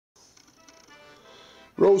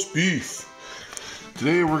Roast beef.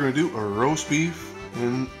 Today we're going to do a roast beef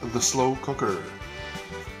in the slow cooker.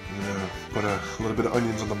 I'm going to put a little bit of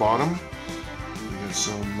onions on the bottom. We got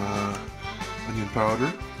some onion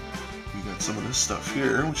powder. We got some of this stuff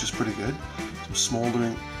here, which is pretty good. Some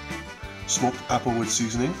smoldering smoked applewood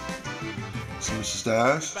seasoning, some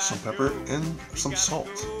pistache, some pepper, and some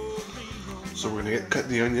salt. So we're going to cut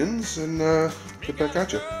the onions and get back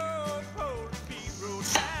at you.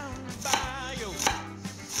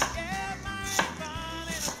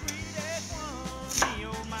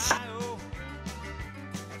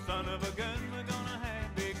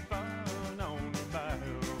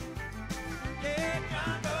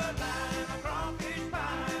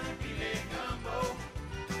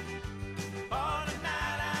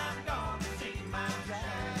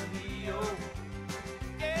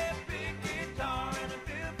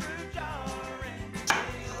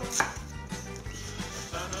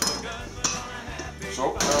 So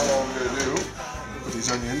now all I'm going to do, put these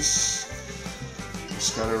onions,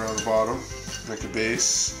 scatter around the bottom, make a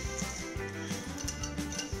base.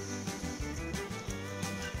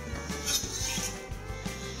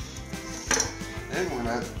 And we're going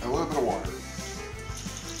to add a little bit of water.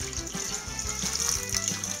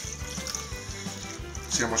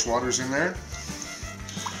 See how much water is in there?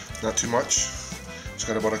 Not too much. Just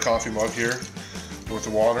got about a coffee mug here with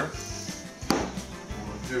the water. What I'm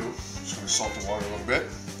going to do, just going to salt the water a little bit.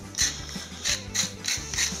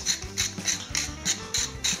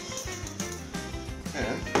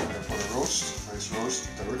 And we're going to put a nice roast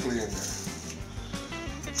directly in there.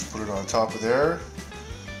 Put it on top of there.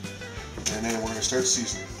 And then we're going to start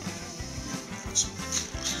seasoning. Put some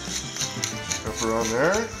pepper on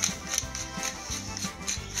there.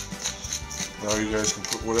 Now you guys can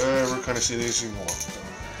put whatever kind of seasoning you want.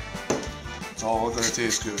 It's all going to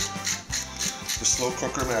taste good. The slow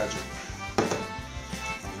cooker magic.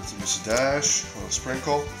 Get some pistache, a little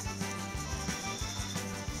sprinkle.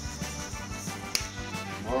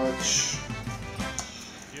 Much.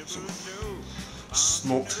 Some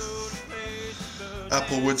smoked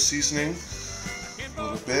applewood seasoning. A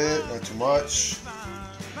little bit, not too much.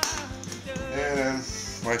 And then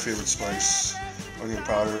my favorite spice, onion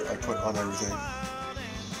powder, I put on everything.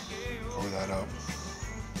 Cover that up.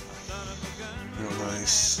 Real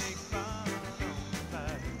nice.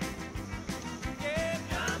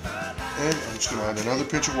 And I'm just going to add another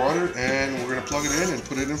pinch of water, and we're going to plug it in and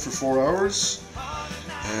put it in for 4 hours.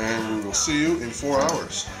 And we will see you in 4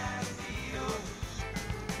 hours.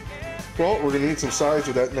 Well, we're going to need some sides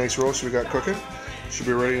with that nice roast we got cooking. Should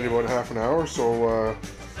be ready in about half an hour, so we're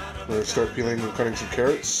going to start peeling and cutting some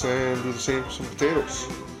carrots and do the same with some potatoes.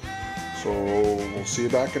 So we'll see you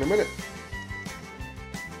back in a minute.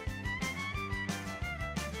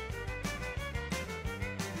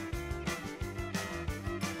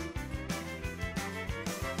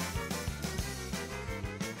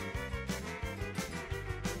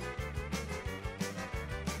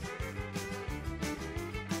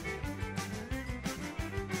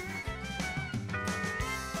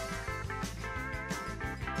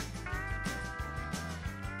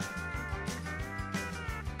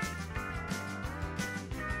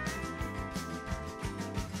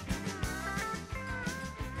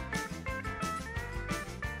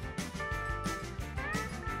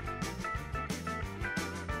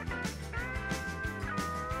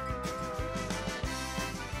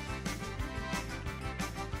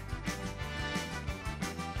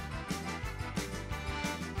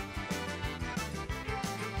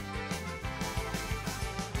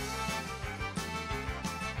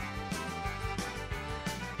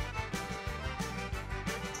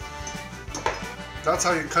 That's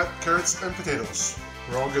how you cut carrots and potatoes.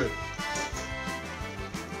 We're all good.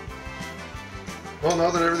 Well,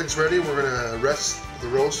 now that everything's ready, we're going to rest the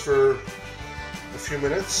roast for a few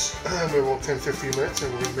minutes, about 10-15 minutes,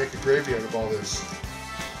 and we're going to make a gravy out of all this. So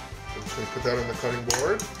I'm just going to put that on the cutting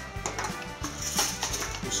board.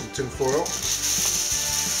 Use some tin foil.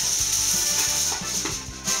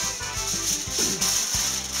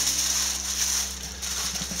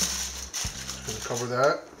 Just going to cover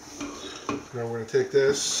that. Now we're going to take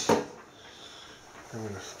this, I'm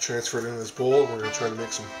going to transfer it into this bowl, and we're going to try to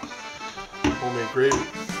make some homemade gravy.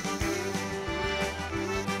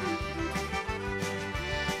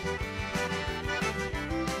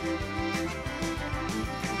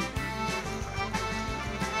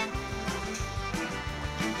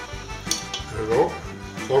 There we go.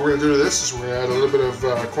 So what we're going to do to this is we're going to add a little bit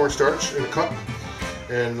of cornstarch in a cup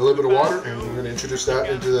and a little bit of water, and we're going to introduce that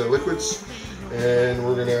into the liquids. And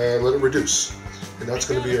we're going to let it reduce. And that's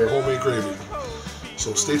going to be our homemade gravy.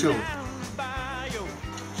 So stay tuned.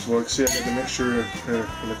 So like see, I got the mixture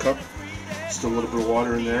in the cup. Still a little bit of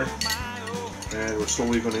water in there. And we're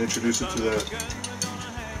slowly going to introduce it to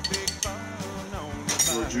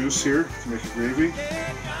our juice here to make a gravy.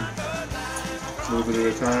 A little bit at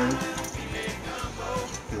a time.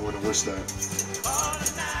 And we're going to whisk that.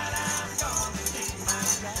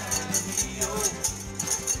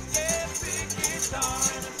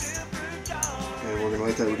 And we're going to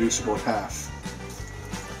let that reduce about half.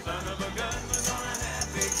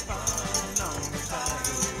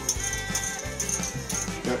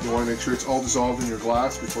 Yeah, you want to make sure it's all dissolved in your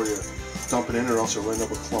glass before you dump it in, or else you'll end up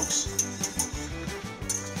with clumps.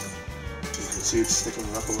 You can see it's sticking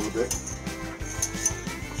up a little bit.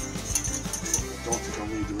 I don't think I'll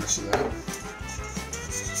need the rest of that.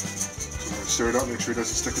 So I'm going to stir it up, make sure it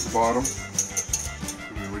doesn't stick at the bottom.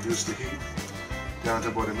 I'm going to reduce the heat down to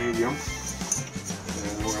about a medium.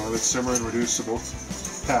 And we're going to let it simmer and reduce to about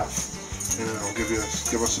half. And it'll give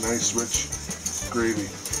us a nice rich gravy.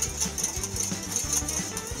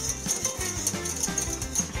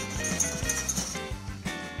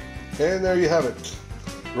 And there you have it.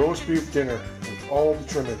 Roast beef dinner with all the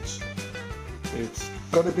trimmings. It's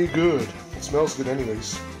gonna be good. It smells good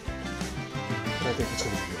anyways. I think it's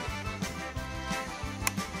gonna be good.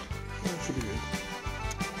 Yeah, it should be good.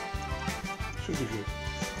 Should be good.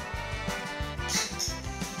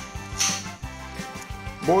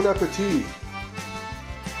 Bon appetit!